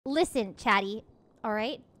Listen, Chatty, all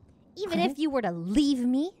right? Even if you were to leave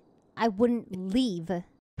me, I wouldn't leave.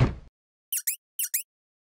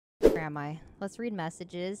 Where am I? Let's read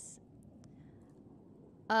messages.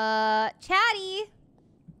 Chatty.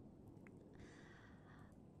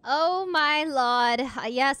 Oh my lord.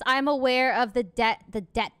 Yes, I'm aware of the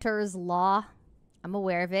debtor's law. I'm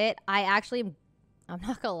aware of it. I'm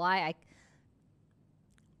not gonna lie,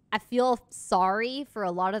 I feel sorry for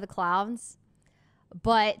a lot of the clowns,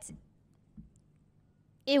 but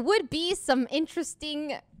it would be some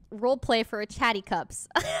interesting roleplay for a Chatty Cups.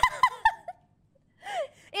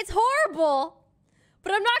 It's horrible,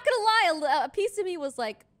 but I'm not gonna lie, a piece of me was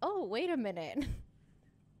like, oh, wait a minute.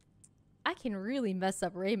 I can really mess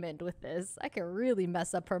up Raymond with this. I can really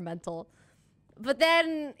mess up her mental. But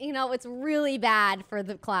then, you know, it's really bad for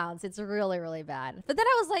the clowns. It's really, really bad. But then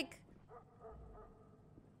I was like,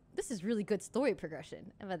 this is really good story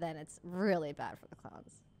progression. But then it's really bad for the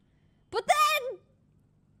clowns. But then,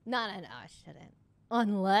 no, I shouldn't.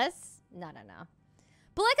 Unless, no.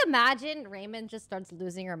 But like, imagine Raymond just starts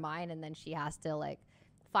losing her mind and then she has to like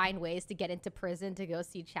find ways to get into prison to go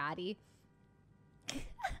see Chatty.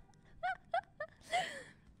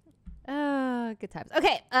 Good times.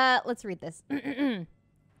 Okay, let's read this.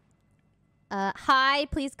 Hi,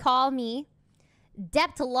 please call me.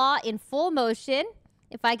 Debtor law in full motion.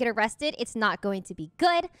 If I get arrested, it's not going to be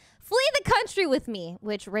good. Flee the country with me,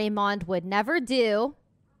 which Raymond would never do.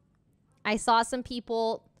 I saw some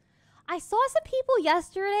people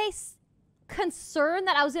yesterday concerned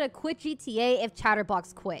that I was going to quit GTA if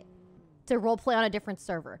Chatterbox quit to roleplay on a different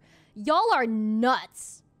server. Y'all are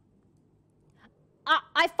nuts.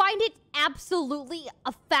 I find it absolutely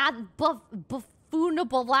a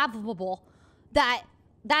buffoonable that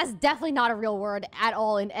that's definitely not a real word at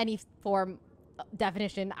all in any form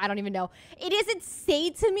definition. I don't even know. It is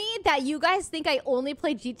insane to me that you guys think I only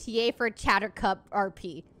play GTA for Chatter Cup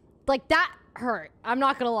RP. Like, that hurt. I'm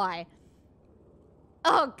not gonna lie.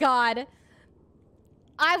 Oh, God.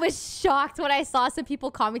 I was shocked when I saw some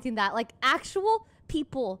people commenting that. Like, actual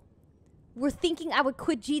people were thinking I would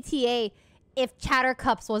quit GTA if Chatter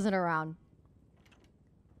Cups wasn't around.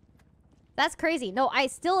 That's crazy. No, I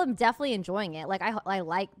still am definitely enjoying it. Like, I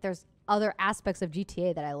like, there's other aspects of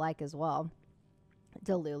GTA that I like as well.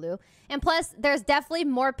 Delulu. And plus, there's definitely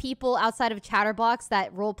more people outside of Chatterbox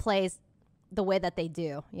that role plays the way that they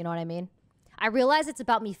do. You know what I mean? I realize it's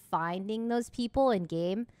about me finding those people in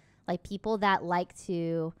game. Like, people that like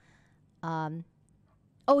to,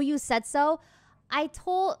 oh, you said so?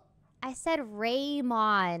 I said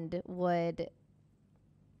Raymond would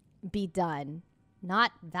be done,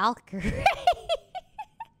 not Valkyrae.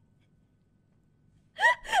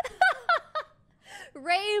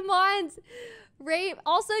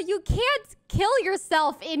 Also, you can't kill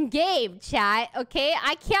yourself in game, chat, okay?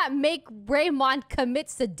 I can't make Raymond commit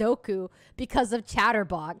Sudoku because of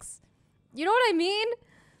Chatterbox. You know what I mean?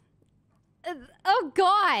 Oh,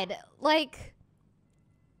 God. Like,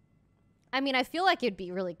 I mean, I feel like it'd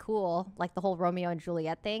be really cool, like the whole Romeo and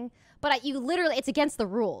Juliet thing. But you literally, it's against the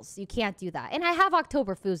rules. You can't do that. And I have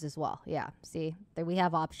October Foos as well. Yeah, see? There we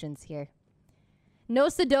have options here. No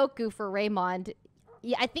Sudoku for Raymond.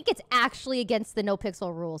 Yeah, I think it's actually against the no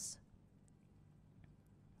pixel rules.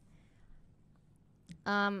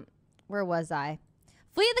 Where was I?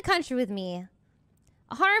 Flee the country with me.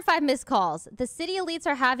 105 missed calls. The city elites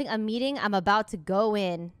are having a meeting. I'm about to go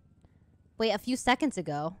in. Wait, a few seconds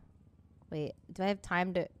ago. Wait, do I have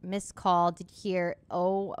time to miss call? Did you hear?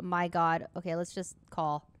 Oh my God. Okay, let's just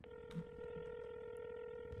call.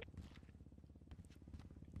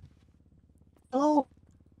 Hello.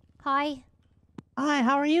 Hi. Hi,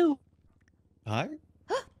 how are you? Hi?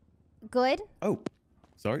 Good. Oh,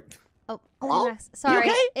 sorry. Oh, hello? Max. Sorry.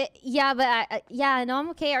 You okay? Yeah, but yeah, no, I'm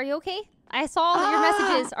okay. Are you okay? I saw your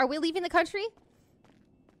messages. Are we leaving the country?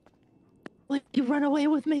 Will you run away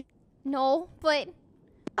with me? No, but...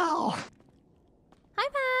 Oh. Hi,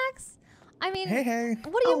 Max. I mean... Hey.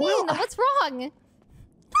 What do you mean? well, What's wrong?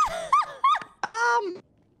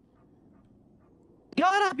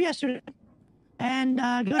 Got up yesterday and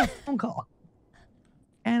got a phone call.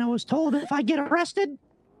 And I was told that if I get arrested,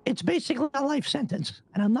 it's basically a life sentence,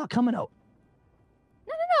 and I'm not coming out.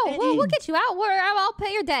 No. We'll get you out. I'll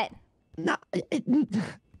pay your debt. No,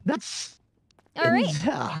 that's... All right.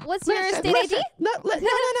 What's your state ID? No.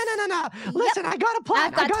 Listen, I got a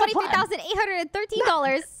plan. I've got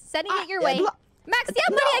 $23,813. Sending it your way. Max, do you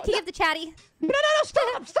have money I can give to Chatty? No,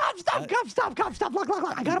 stop. Look.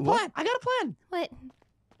 I got a plan. What?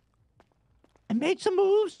 I made some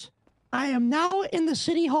moves. I am now in the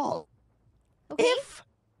city hall. Okay. If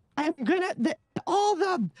I'm gonna, all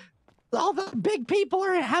the all the big people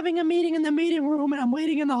are having a meeting in the meeting room, and I'm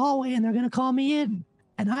waiting in the hallway, and they're gonna call me in,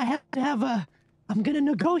 and I have to have I'm gonna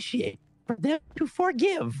negotiate for them to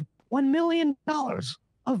forgive $1 million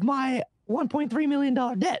of my $1.3 million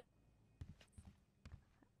debt.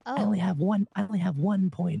 Oh. I only have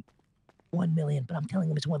 1.1 million, but I'm telling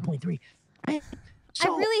them it's 1.3. I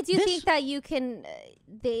really do think that you can,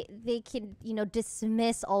 they can, you know,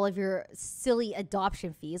 dismiss all of your silly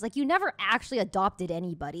adoption fees. Like, you never actually adopted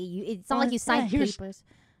anybody. It's not like you signed papers.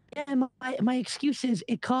 Yeah, my excuse is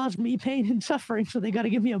it caused me pain and suffering, so they got to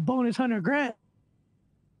give me a bonus $100,000.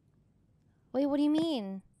 Wait, what do you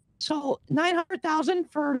mean? So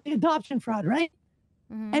 900,000 for the adoption fraud, right?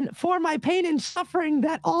 Mm-hmm. And for my pain and suffering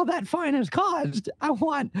that all that fine has caused, I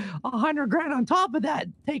want $100,000 on top of that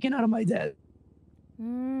taken out of my debt.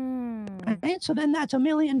 Right? So then that's $1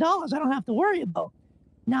 million I don't have to worry about.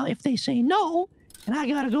 Now, if they say no, and I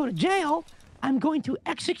gotta go to jail, I'm going to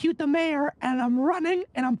execute the mayor, and I'm running,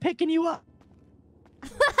 and I'm picking you up.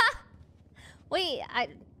 Wait,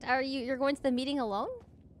 you're going to the meeting alone?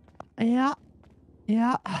 Yeah.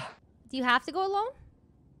 Do you have to go alone?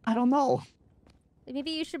 I don't know.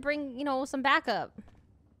 Maybe you should bring, you know, some backup.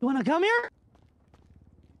 You want to come here?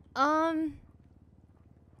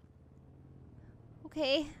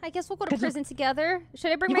 Okay, I guess we'll go to prison together.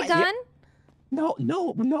 Should I bring my gun? No.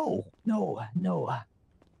 Oh, No,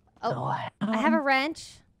 I have a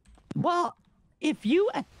wrench. Well, if you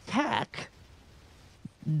attack...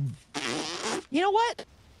 You know what?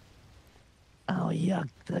 Oh, yuck.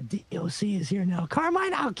 The DOC is here now.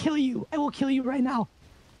 Carmine, I'll kill you. I will kill you right now.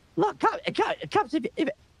 Look, cops, cops, if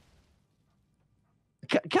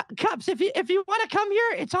you want to come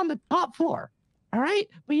here, it's on the top floor. All right?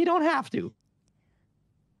 But you don't have to.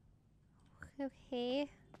 Okay.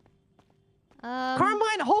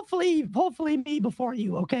 Carmine, hopefully me before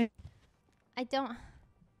you, okay? I don't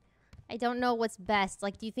know what's best.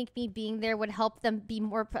 Like, do you think me being there would help them be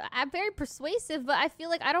more... I'm very persuasive, but I feel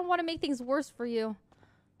like I don't want to make things worse for you.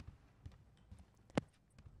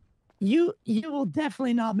 You will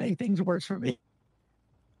definitely not make things worse for me.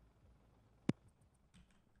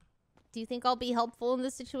 Do you think I'll be helpful in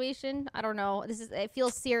this situation? I don't know. It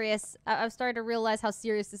feels serious. I'm starting to realize how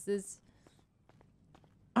serious this is.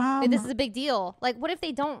 This is a big deal. Like, what if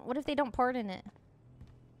they don't pardon it?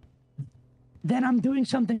 Then I'm doing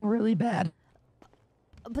something really bad.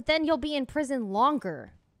 But then you'll be in prison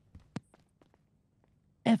longer.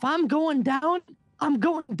 If I'm going down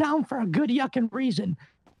for a good yucking reason.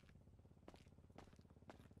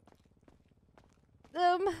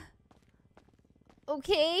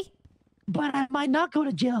 Okay. But I might not go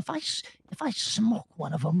to jail if I smoke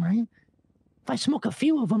one of them, right? If I smoke a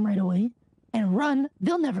few of them right away and run,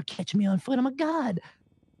 they'll never catch me on foot. I'm a god.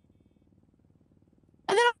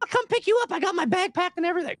 And then I'll come pick you up. I got my bag packed and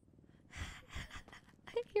everything.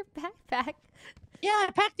 Your backpack? Yeah, I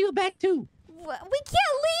packed you a bag too. We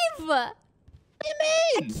can't leave. What do you mean?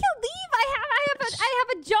 I can't leave. I have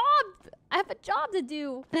a job. I have a job to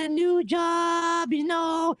do. A new job, you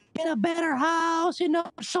know, in a better house, you know,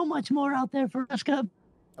 so much more out there for us, Cub.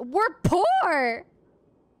 We're poor.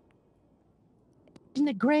 Isn't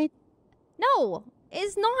it great? No,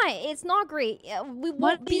 it's not. It's not great. We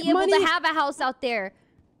won't be able to have a house out there.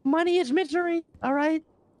 Money is misery, all right?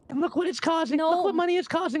 And look what it's causing. No, look what money is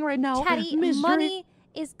causing right now. Chatty, money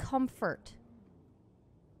is comfort.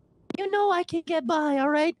 You know I can get by, all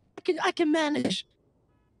right? I can manage.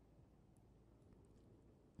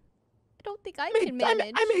 I don't think I can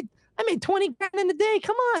manage. I made 20 grand in a day.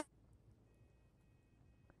 Come on.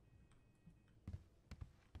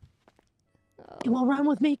 Oh. You want to run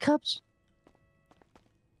with me, Cups?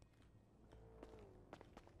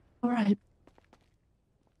 All right.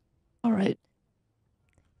 All right.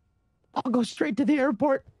 I'll go straight to the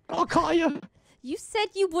airport. I'll call you. You said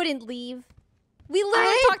you wouldn't leave. We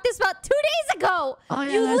literally talked this about 2 days ago. Oh,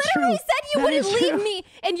 yeah, you literally said you wouldn't leave me,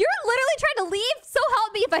 and you're literally trying to leave. So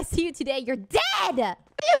help me if I see you today, you're dead. What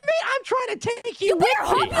do you mean? I'm trying to take you. You better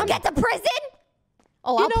hope you get to prison.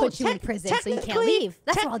 Oh, I'll put you in prison so you can't leave.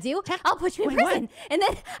 That's what I'll do. I'll put you in prison, and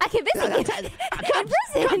then I can visit you in prison. Come,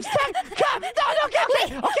 okay.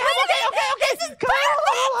 This is perfect.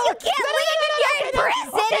 You can't leave if you're in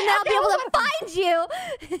prison, and I'll be able to find you.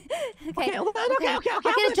 Okay.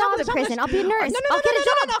 I'll get a job in prison. I'll be a nurse. I'll get a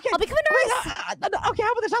job. I'll become a nurse. Okay,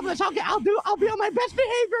 how about this? I'll be on my best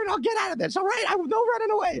behavior, and I'll get out of this. All right? No running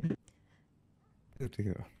away. Good to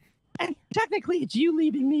go. And technically, it's you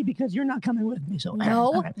leaving me because you're not coming with me. So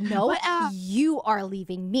no, you are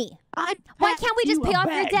leaving me. Why can't we just pay off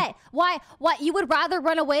your debt? Why? You would rather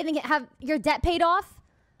run away than have your debt paid off?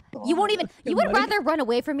 You won't even. You would rather run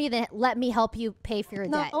away from me than let me help you pay for your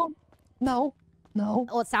debt. No.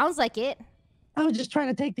 Well, it sounds like it. I was just trying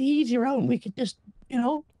to take the easy route, and we could just,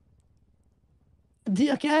 duck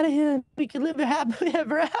out of here, and we could live happily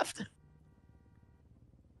ever after.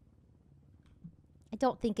 I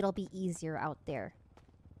don't think it'll be easier out there.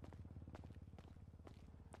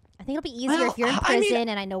 I think it'll be easier if you're in prison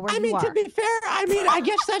and I know where you are. To be fair, I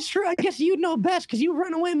guess that's true. I guess you know best because you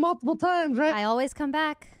run away multiple times, right? I always come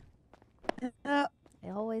back. Yeah. I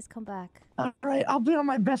always come back. All right, I'll be on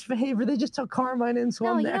my best behavior. They just took Carmine in, so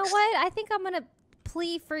I'm next. No, you know what? I think I'm gonna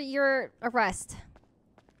plea for your arrest.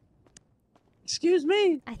 Excuse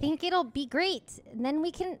me? I think it'll be great. And then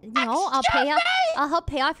we can, I'll help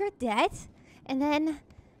pay off your debt. And then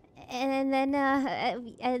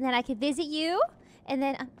I can visit you. And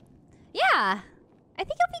then, yeah, I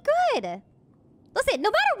think it'll be good. Listen, no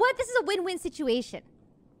matter what, this is a win-win situation.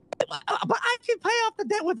 But I can pay off the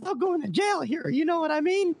debt without going to jail here. You know what I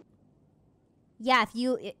mean? Yeah,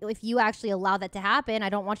 if you actually allow that to happen, I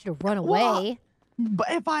don't want you to run away.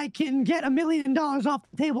 But if I can get $1 million off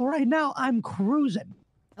the table right now, I'm cruising.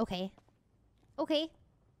 Okay.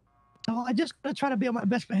 So I just gotta try to be on my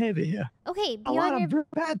best behavior here. Okay, a lot of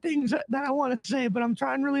bad things that I want to say, but I'm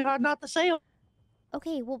trying really hard not to say them.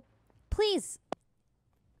 Okay, well, please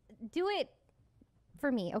do it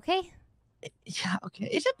for me, okay? Yeah, okay.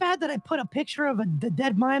 Is it bad that I put a picture of the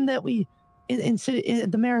dead mime that we in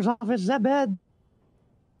the mayor's office? Is that bad?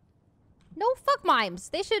 No, fuck mimes.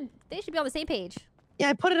 They should be on the same page. Yeah,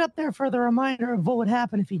 I put it up there for the reminder of what would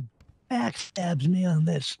happen if he backstabs me on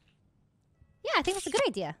this. Yeah, I think that's a good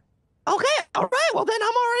idea. Okay, all right. Well, then I'm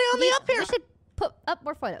already on the up here. We should put up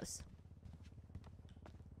more photos.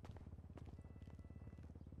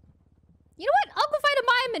 You know what? I'll go find a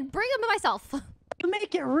mime and bring him myself. You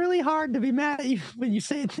make it really hard to be mad at you when you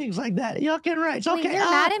say things like that. You're fucking right. Wait, Okay. You're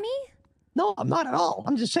mad at me? No, I'm not at all.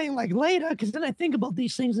 I'm just saying, like, later, because then I think about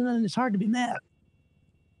these things and then it's hard to be mad.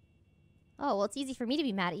 Oh, well, it's easy for me to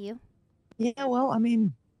be mad at you. Yeah, well, I'm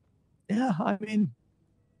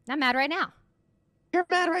mad right now. You're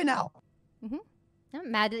mad right now. I'm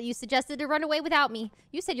mad that you suggested to run away without me.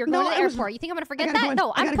 You said you're going to the airport. You think I'm going to forget that?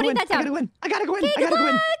 No, I'm putting that down. I gotta go in. Okay, good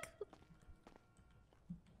luck.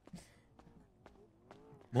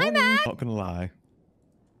 Hi, Mac. Not gonna lie.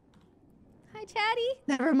 Hi, Chatty.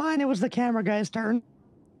 Never mind, it was the camera guy's turn.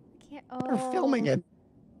 They're filming it.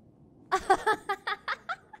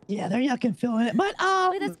 Yeah, they're yucking filming it. But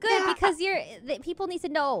Wait, that's good because people need to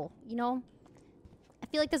know, you know? I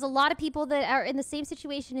feel like there's a lot of people that are in the same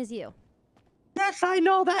situation as you. Yes, I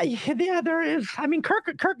know that. Yeah, there is. I mean, Kirk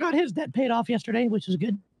got his debt paid off yesterday, which is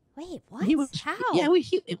good. Wait, what? How? Yeah,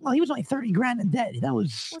 he was only 30 grand in debt. That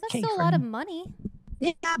was Well, that's still a lot of money.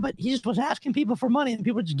 Yeah, but he just was asking people for money, and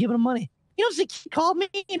people were just giving him money. You know, he called me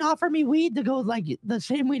and offered me weed to go, like, the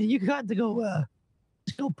same weed that you got to go,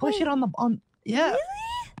 just go push it on. Yeah. Really?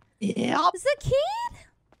 Yep. Is a kid?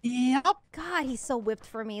 Yep. God, he's so whipped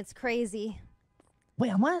for me. It's crazy.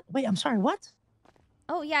 Wait, I'm sorry, what?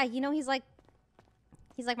 Oh, yeah, you know, he's like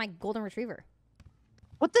my golden retriever.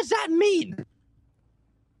 What does that mean?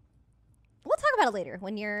 We'll talk about it later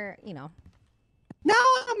when you're, you know. Now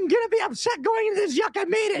I'm gonna be upset going into this yucca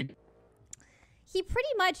meeting. He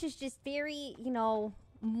pretty much is just very, you know,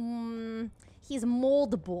 he's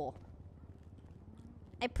moldable.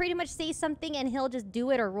 I pretty much say something and he'll just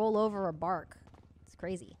do it or roll over or bark. It's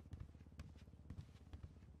crazy.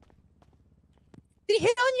 Did he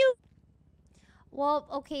hit on you? Well,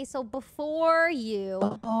 okay, so before you...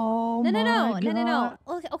 Oh, No.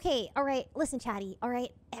 Okay, all right. Listen, Chatty, all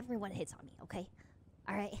right? Everyone hits on me, okay?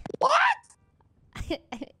 All right? What? I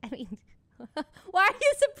mean, why are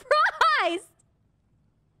you surprised?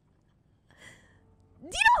 Do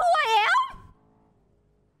you know who I am?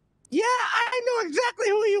 Yeah, I know exactly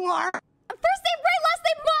who you are. First name Ray, last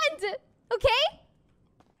name Mond, okay?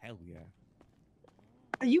 Hell yeah.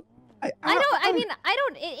 Are you...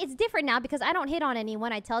 It's different now because I don't hit on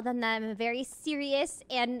anyone. I tell them that I'm a very serious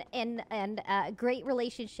and great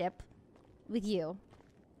relationship with you.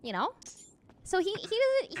 You know? So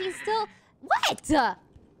he's still... What?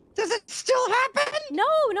 Does it still happen? No,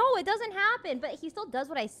 it doesn't happen. But he still does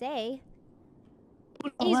what I say.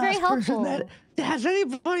 And he's very helpful. Has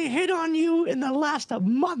anybody hit on you in the last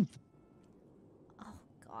month? Oh,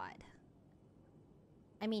 God.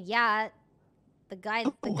 I mean, yeah. The guy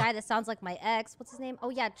that sounds like my ex. What's his name? Oh,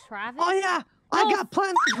 yeah, Travis? Oh, yeah. No. I got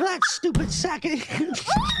plans for that stupid sack. What is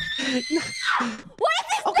his name?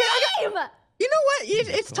 You know what?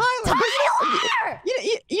 It's Tyler. Tyler!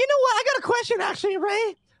 You know what? I got a question, actually,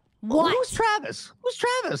 Ray. What? Who's Travis?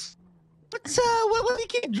 What do you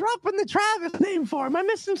keep dropping the Travis name for? Am I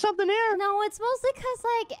missing something here? No, it's mostly because,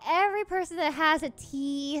 like, every person that has a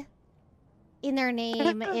T in their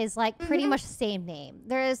name is like pretty much the same name.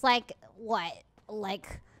 There is like what?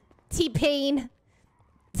 Like T-Pain,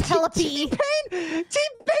 Telepy,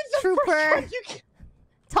 T-Pain's Trooper,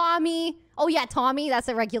 Tommy. Oh yeah, Tommy. That's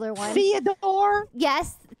a regular one. Theodore.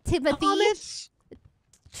 Yes, Timothy. Thomas.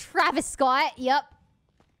 Travis Scott. Yep.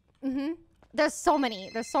 There's so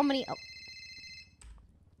many. Oh.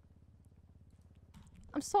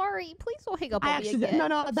 I'm sorry. Please don't hang up on me again. No,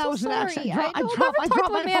 that was an accident. I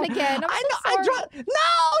dropped my man again. I'm so sorry.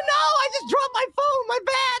 I just dropped my phone. My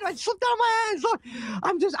bad. I slipped out of my hands. Look,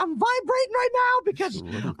 I'm vibrating right now because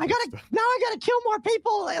I gotta kill more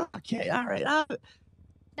people. Okay, all right.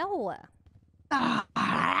 No.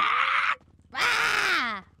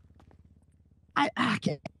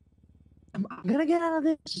 Okay. I'm gonna get out of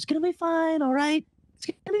this. It's gonna be fine. All right. It's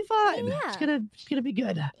gonna be fine. Yeah. It's gonna be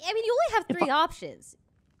good. I mean, you only have 3 options.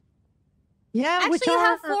 Yeah. Actually, you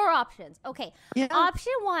have 4 options. Okay. Yeah.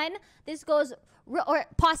 Option 1. This goes or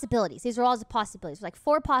possibilities. These are all the possibilities. Like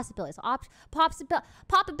 4 possibilities.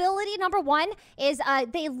 Probability number 1 is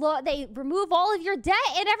they remove all of your debt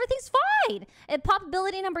and everything's fine. And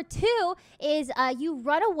probability number 2 is you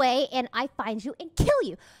run away and I find you and kill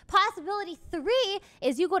you. Possibility 3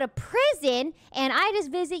 is you go to prison and I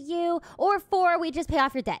just visit you. Or 4, we just pay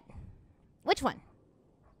off your debt. Which one?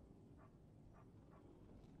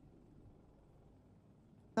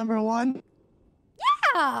 Number 1.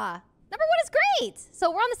 Yeah. Number 1 is great.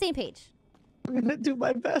 So we're on the same page. I'm gonna do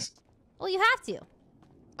my best. Well, you have to.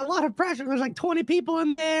 A lot of pressure. There's like 20 people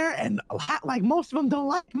in there, and like most of them don't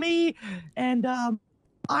like me. And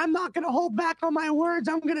I'm not gonna hold back on my words.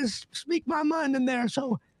 I'm gonna speak my mind in there.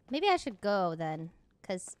 So maybe I should go then,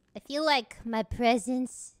 because I feel like my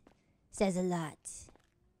presence says a lot.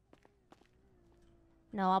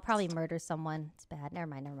 No, I'll probably murder someone. It's bad. Never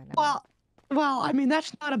mind. Well, I mean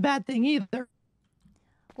that's not a bad thing either.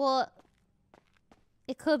 Well,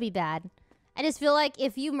 it could be bad. I just feel like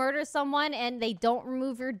if you murder someone and they don't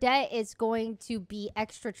remove your debt, it's going to be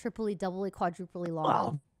extra, triply, doubly, quadruply long.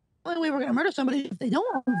 Well, the only way we're gonna murder somebody if they don't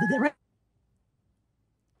remove the debt, right?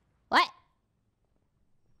 What?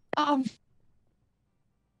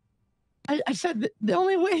 I said that the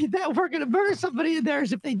only way that we're gonna murder somebody in there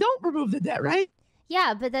is if they don't remove the debt, right?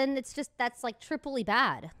 Yeah, but then that's like triply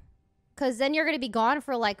bad. Because then you're going to be gone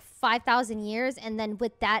for like 5,000 years. And then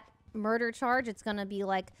with that murder charge, it's going to be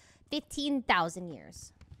like 15,000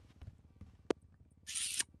 years.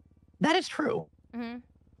 That is true. Yeah,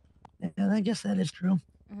 I guess that is true.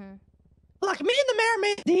 Look, me and the mayor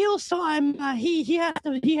made a deal, so he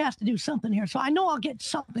has to do something here. So I know I'll get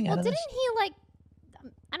something out of this. Well, didn't he like,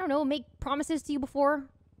 I don't know, make promises to you before?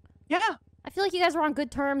 Yeah. I feel like you guys were on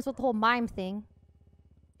good terms with the whole mime thing.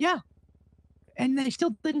 Yeah. And they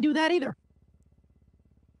still didn't do that either.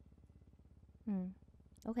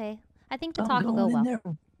 Okay. I think the talk will go well.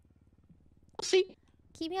 We'll see.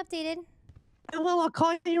 Keep me updated. Well, I'll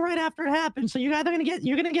call you right after it happens. So you're gonna get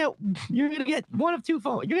one of 2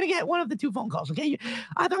 phone. You're gonna get one of the 2 phone calls. Okay.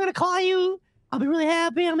 Either I'm gonna call you. I'll be really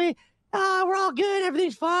happy. We're all good.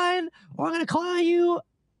 Everything's fine. Or I'm gonna call you,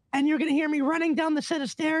 and you're gonna hear me running down the set of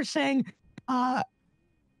stairs saying,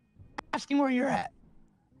 asking where you're at.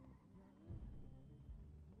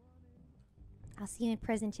 I'll see you in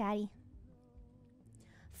prison, Chatty.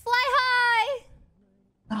 Fly high!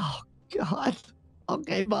 Oh, God.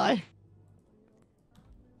 Okay, bye.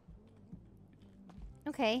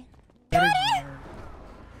 Okay. Chatty!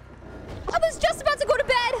 I was just about to go to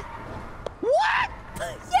bed. What?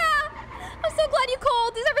 Yeah! I'm so glad you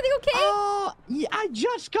called. Is everything okay? Oh, yeah, I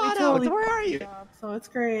just got out. Where are you? So it's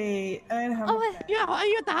great. I didn't have yeah, are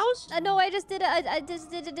you at the house? No, I just did I just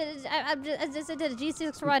did a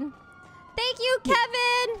G6 run. Thank you,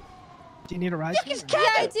 Kevin! Do you need a ride? Yeah,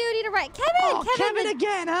 I do need a ride. Kevin! Kevin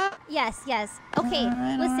again, huh? Yes. Okay,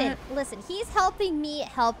 listen. He's helping me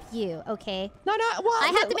help you, okay? No, well...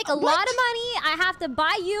 I have to make a lot of money. I have to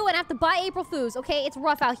buy you and I have to buy April Fools, okay? It's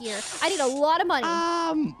rough out here. I need a lot of money.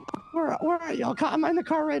 Where are you? I'm in the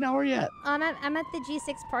car right now. Where you at? I'm at the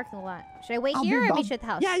G6 parking lot. Should I wait here or meet you at the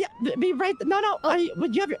house? Yeah. Be right there. No. Oh.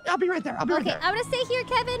 I'll be right there. I'll be right there. Okay, I'm gonna stay here,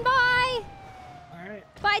 Kevin. Bye! Alright.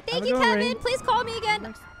 Bye. Thank you, Kevin. Please call me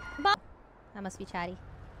again. Bye. That must be Chatty.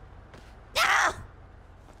 Ah!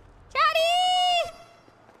 Chatty!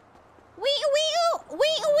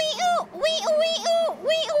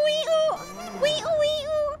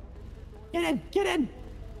 Get in.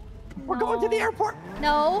 We're going to the airport.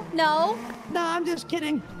 No. No, I'm just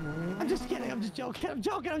kidding. I'm just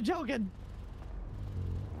joking.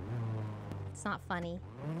 It's not funny.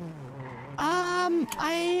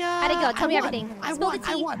 How'd it go? Tell me everything. I Spill the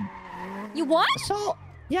tea. won. You won? So,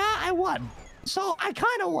 yeah, I won. So I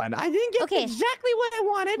kind of won. I didn't get Okay. exactly what I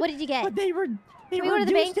wanted. What did you get? But they we go to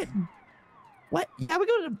the reduced bank? it. What? Yeah, we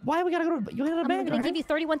go to the. Why we gotta go to? You go to the I'm bank? gonna give you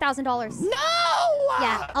 $31,000. No!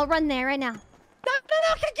 Yeah, I'll run there right now. No!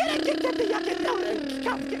 Get the yucca! No!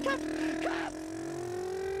 Come!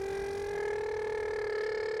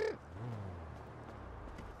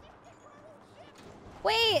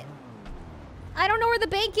 Wait, I don't know where the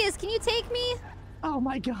bank is. Can you take me? Oh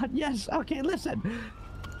my God! Yes. Okay, listen.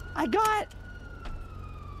 I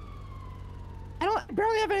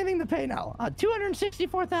barely have anything to pay now.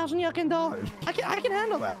 264,000 yuccan dollars. I can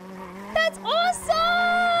handle that. That's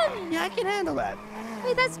awesome! Yeah, I can handle that.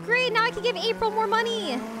 Wait, that's great. Now I can give April more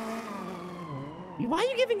money. Why are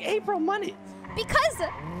you giving April money? Because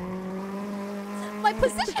my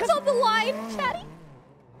position's on the line, Chatty.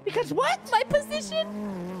 Because what? My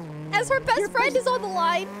position as her best friend is on the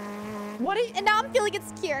line. What are you? And now I'm feeling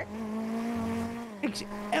insecure.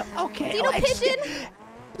 Okay. Do you know Pigeon?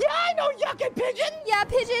 Yeah, I know Yuccan Pigeon. Yeah,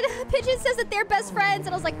 Pigeon says that they're best friends.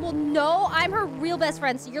 And I was like, well, no, I'm her real best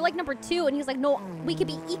friend. So you're like number 2. And he was like, no, we could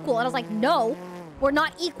be equal. And I was like, no, we're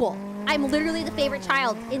not equal. I'm literally the favorite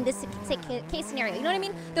child in this case scenario. You know what I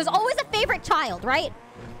mean? There's always a favorite child, right?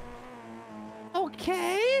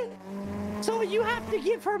 Okay. So you have to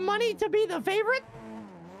give her money to be the favorite?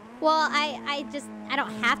 Well, I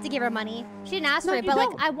don't have to give her money. She didn't ask for it, but like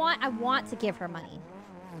I want to give her money.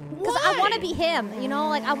 Because I want to be him, you know?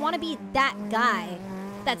 Like I want to be that guy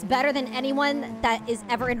that's better than anyone that is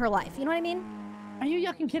ever in her life. You know what I mean? Are you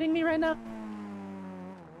yucking kidding me right now?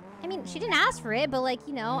 I mean, she didn't ask for it, but like,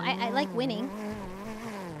 you know, I like winning.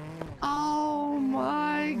 Oh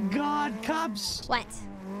my God, Cubs. What?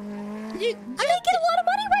 I'm making a lot of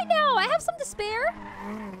money right now. I have some to spare.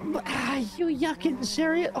 Are you yucking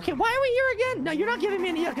serious? Okay, why are we here again? No, you're not giving me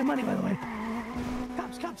any yucking money, by the way.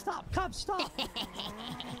 Cubs, stop. Cubs, stop. Whee!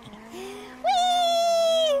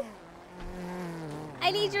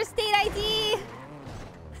 I need your state ID.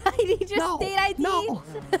 I need your state ID. No.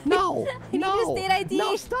 I need your state ID.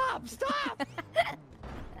 No, stop. What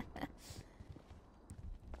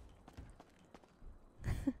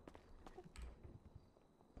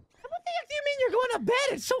the heck do you mean you're going to bed?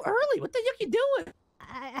 It's so early. What the heck you doing?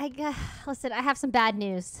 Listen, I have some bad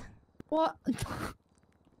news. What?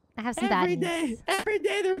 I have some bad news. Every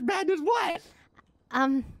day there's bad news. What?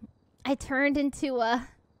 I turned into a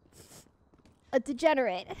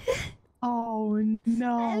degenerate. Oh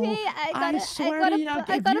no! Okay, I swear to you,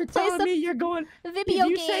 if you're telling me you're going video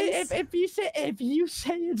games. If you say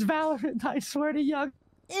it's Valorant, I swear to you.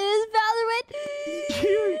 It is Valorant.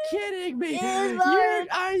 You're kidding me. It is Valorant.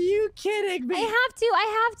 Are you kidding me? I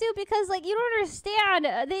have to because like you don't understand.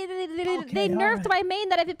 They nerfed my main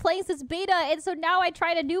that I've been playing since beta, and so now I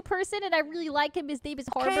tried a new person and I really like him. His name is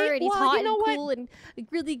Harbor, and he's hot and cool and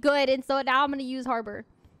really good. And so now I'm gonna use Harbor.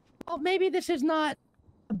 Well, maybe this is not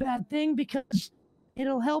a bad thing because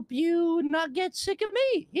it'll help you not get sick of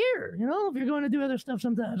me here. You know, if you're going to do other stuff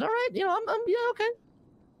sometimes. All right, you know, I'm yeah, okay.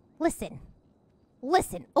 Listen.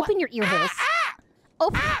 Open your ear holes.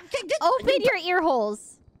 Open your ear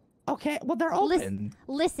holes. Okay, well they're open.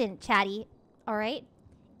 Listen, Chatty. All right.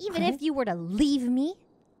 Even if you were to leave me,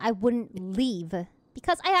 I wouldn't leave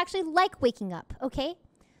because I actually like waking up. Okay.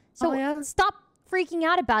 So stop freaking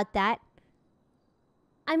out about that.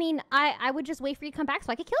 I mean, I would just wait for you to come back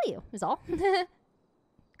so I could kill you, is all. Go ahead,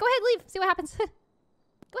 leave. See what happens.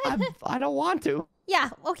 Go ahead. I don't want to.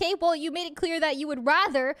 Yeah, okay. Well, you made it clear that you would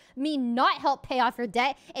rather me not help pay off your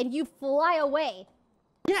debt and you fly away.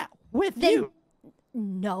 Yeah, with you.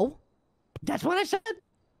 No. That's what I said.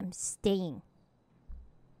 I'm staying.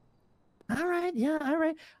 All right, yeah, all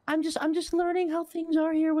right. I'm just learning how things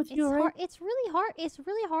are here with you, all right? It's really hard. It's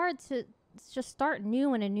really hard to just start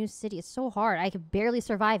new in a new city. It's so hard. I could barely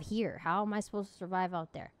survive here. How am I supposed to survive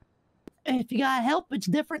out there? And if you got help, it's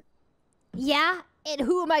different. Yeah? And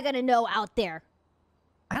who am I going to know out there?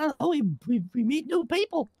 I don't know. We meet new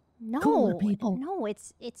people. No, cooler people. No,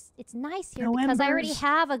 it's nice here because I already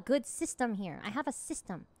have a good system here. I have a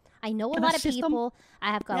system. I know a lot of people.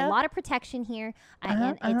 I have got a lot of protection here,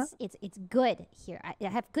 and it's good here. I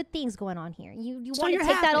have good things going on here. You want to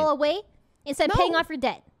take that all away instead of paying off your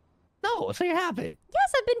debt? No, so you're happy.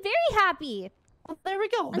 Yes, I've been very happy. Well, there we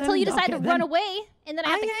go. Until you decide to run away, and then I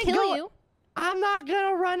have to kill you. I'm not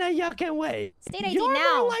gonna run a yuckin' way. State ID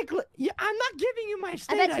now. I'm not giving you my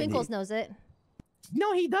state ID. I bet ID. Twinkles knows it.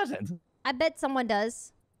 No, he doesn't. I bet someone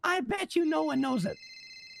does. I bet you no one knows it.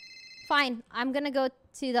 Fine, I'm gonna go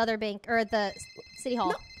to the other bank or the city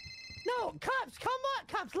hall. No, cops, come on,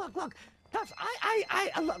 cops, look, cops,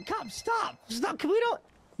 look, cops, stop. We don't.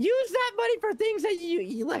 Use that money for things that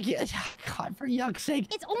you like. God, for yuck's sake.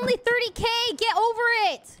 It's only 30K. Get over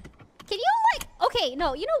it. Can you like? Okay,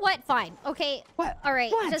 no. You know what? Fine. Okay. What? All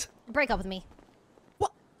right. What? Just break up with me.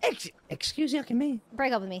 What? Excuse yuck and me.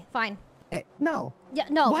 Break up with me. Fine. No. Yeah.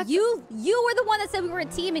 No. What? You were the one that said we were a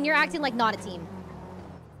team, and you're acting like not a team.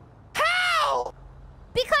 How?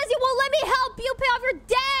 Because you won't let me help you pay off your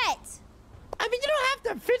debt. I mean, you don't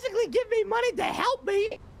have to physically give me money to help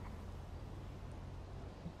me.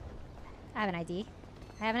 I have an idea.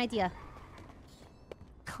 I have an idea.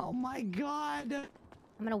 Oh my God.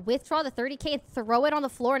 I'm gonna withdraw the 30K and throw it on the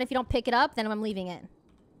floor, and if you don't pick it up, then I'm leaving it.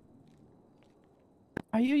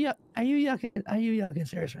 Are you yucking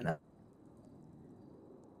serious right now?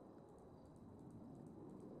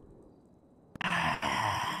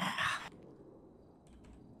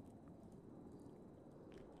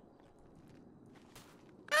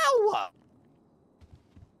 Ow!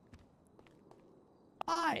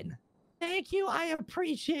 Fine. Thank you. I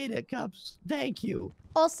appreciate it, Cups. Thank you.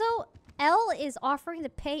 Also, L is offering to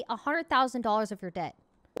pay $100,000 of your debt.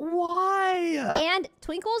 Why? And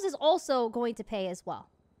Twinkles is also going to pay as well.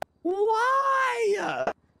 Why?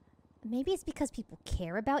 Maybe it's because people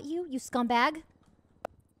care about you, you scumbag.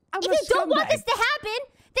 I'm If a you don't want scumbag. this to happen,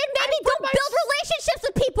 then maybe don't build relationships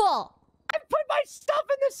with people. I put my stuff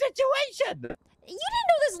in the situation. You didn't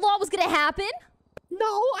know this law was going to happen.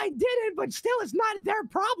 No, I didn't, but still, it's not their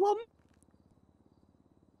problem.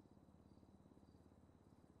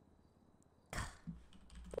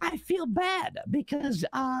 I feel bad because,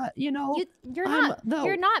 you know,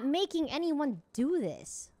 You're not making anyone do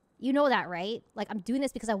this. You know that, right? Like, I'm doing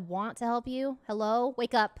this because I want to help you. Hello?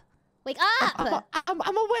 Wake up. Wake up!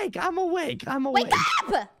 I'm awake. I'm awake. I'm awake. Wake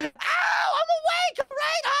up! Ow! I'm awake,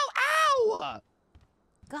 right? Ow!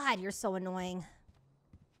 God, you're so annoying.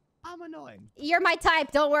 I'm annoying. You're my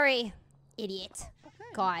type. Don't worry. Idiot. Okay.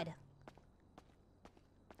 God.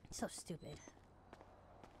 So stupid.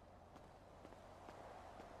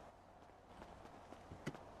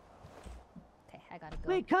 Okay, I gotta go.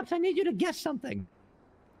 Wait, Cups, I need you to guess something.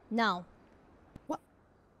 No. What?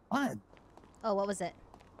 Oh, what was it?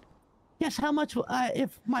 Guess how much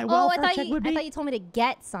if my Oh, welfare check would be? I thought you told me to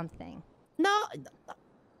get something. No.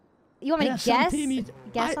 You want me to guess?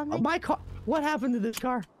 Guess something? My car. What happened to this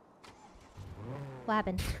car? What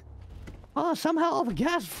happened? Oh, somehow all the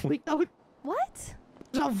gas leaked out. What?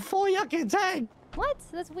 It's a full yucking tank. What?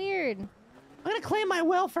 That's weird. I'm gonna claim my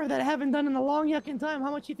welfare that I haven't done in a long yucking time.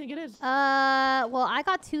 How much you think it is? Well, I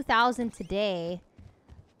got 2,000 today.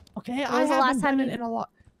 Okay, When I was the haven't last time done it you- in a lot.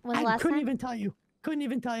 When the I last couldn't time? even tell you. Couldn't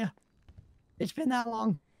even tell you. It's been that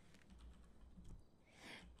long.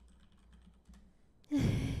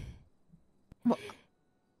 Well,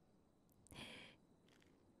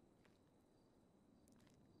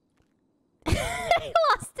 I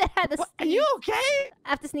lost it. I had to what, are sneeze. you okay? I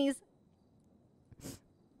have to sneeze.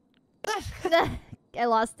 I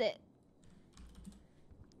lost it.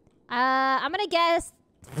 I'm gonna guess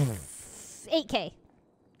 8K.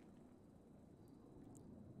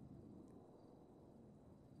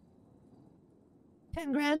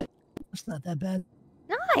 $10,000. It's not that bad.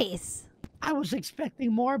 Nice. I was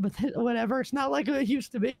expecting more, but whatever. It's not like it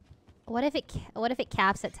used to be. What if it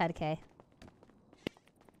caps at 10K?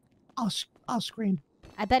 I'll scream.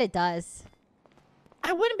 I bet it does.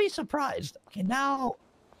 I wouldn't be surprised. Okay, now.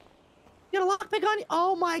 You got a lockpick on you?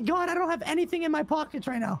 Oh my god, I don't have anything in my pockets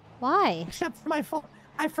right now. Why? Except for my phone.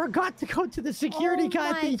 I forgot to go to the security guy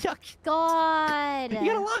at the yuck. God. You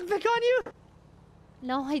got a lockpick on you?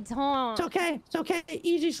 No, I don't. It's okay. It's okay.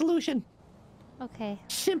 Easy solution. Okay.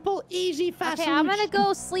 Simple, easy, fast Okay, I'm solution. gonna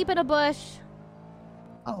go sleep in a bush.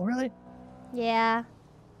 Oh, really? Yeah.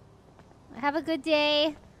 Have a good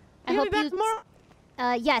day. I You hope gonna be back you.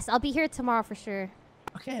 tomorrow? Yes, I'll be here tomorrow for sure.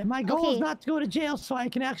 Okay, my goal is Okay. not to go to jail so I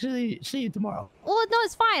can actually see you tomorrow. Well, no,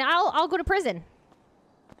 it's fine. I'll go to prison.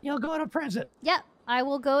 You'll go to prison. Yep, I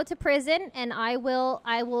will go to prison and I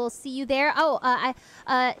will see you there. Oh,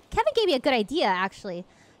 Kevin gave me a good idea actually.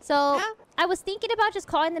 So Yeah? I was thinking about just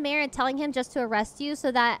calling the mayor and telling him just to arrest you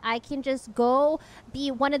so that I can just go be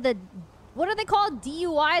one of the, what are they called?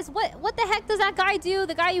 DUIs? What the heck does that guy do?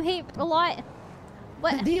 The guy you hate a lot.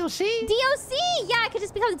 What? The DOC? DOC! Yeah, I could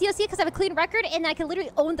just become the DOC because I have a clean record and I can literally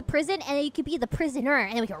own the prison and then you could be the prisoner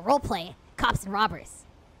and then we can roleplay cops and robbers.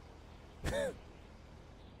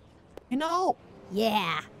 You know,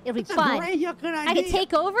 Yeah, it'll be it's a fun. great yucking idea. I could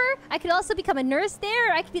take over. I could also become a nurse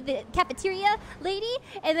there. I could be the cafeteria lady.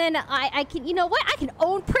 And then I can, you know what? I can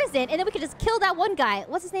own prison and then we could just kill that one guy.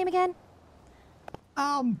 What's his name again?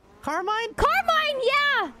 Carmine? Carmine,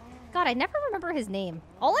 yeah! God, I never remember his name.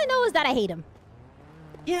 All I know is that I hate him.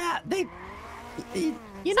 Yeah,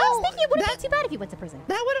 You So I was know, thinking it wouldn't that, be too bad if you went to prison.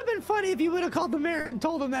 that would have been funny if you would have called the mayor and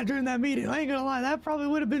told him that during that meeting. I ain't gonna lie, that probably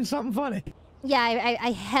would have been something funny. Yeah,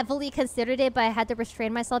 I heavily considered it, but I had to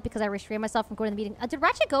restrain myself because I restrained myself from going to the meeting. Did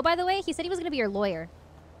Ratchet go, by the way? He said he was going to be your lawyer.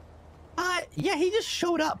 Yeah, he just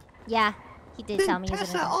showed up. Yeah, he did Then tell me. He was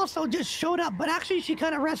Tessa gonna go. also just showed up, but actually she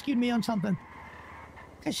kind of rescued me on something.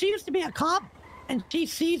 Cause she used to be a cop, and she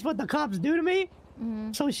sees what the cops do to me.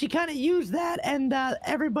 So she kind of used that, and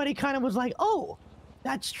everybody kind of was like, "Oh,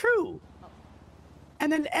 that's true."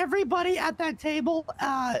 And then everybody at that table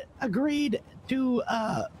agreed to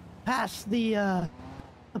pass the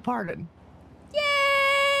pardon. Yay!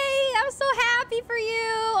 I'm so happy for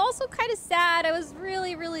you. Also kind of sad. I was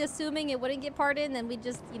really, really assuming it wouldn't get pardoned, and we'd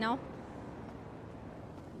just, you know,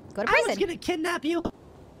 go to I was prison. gonna kidnap you.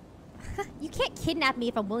 You can't kidnap me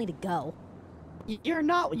if I'm willing to go. You're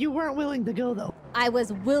not. You weren't willing to go though. I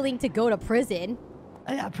was willing to go to prison.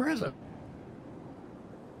 Yeah, prison.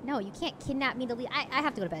 No, you can't kidnap me to leave. I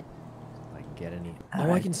have to go to bed. If I can get any. All Oh, I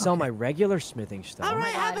right, can sell okay. my regular smithing stuff. All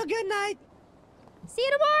right, have God. a good night. See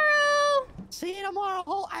you tomorrow. See you tomorrow.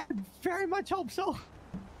 Oh, I very much hope so.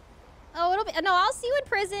 Oh, it'll be no. I'll see you in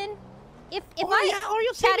prison. If or, I yeah, or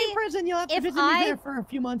you'll see me Chatty, in prison. You'll have to if visit me there for a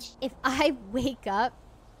few months. if I wake up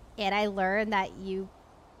and I learn that you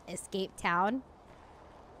escaped town,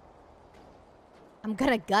 I'm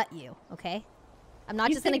gonna gut you. Okay? I'm not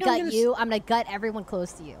You just gonna think I'm gut gonna you. I'm gonna gut everyone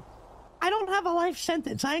close to you. I don't have a life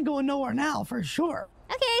sentence. I ain't going nowhere now for sure.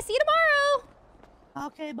 Okay. See you tomorrow.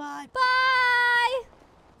 Okay, bye. Bye.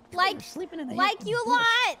 You're sleeping in a Like you a bush.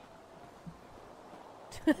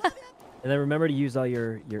 lot. And then remember to use all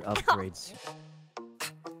your upgrades.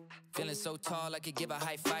 Feeling so tall, I could give a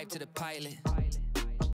high five to the pilot.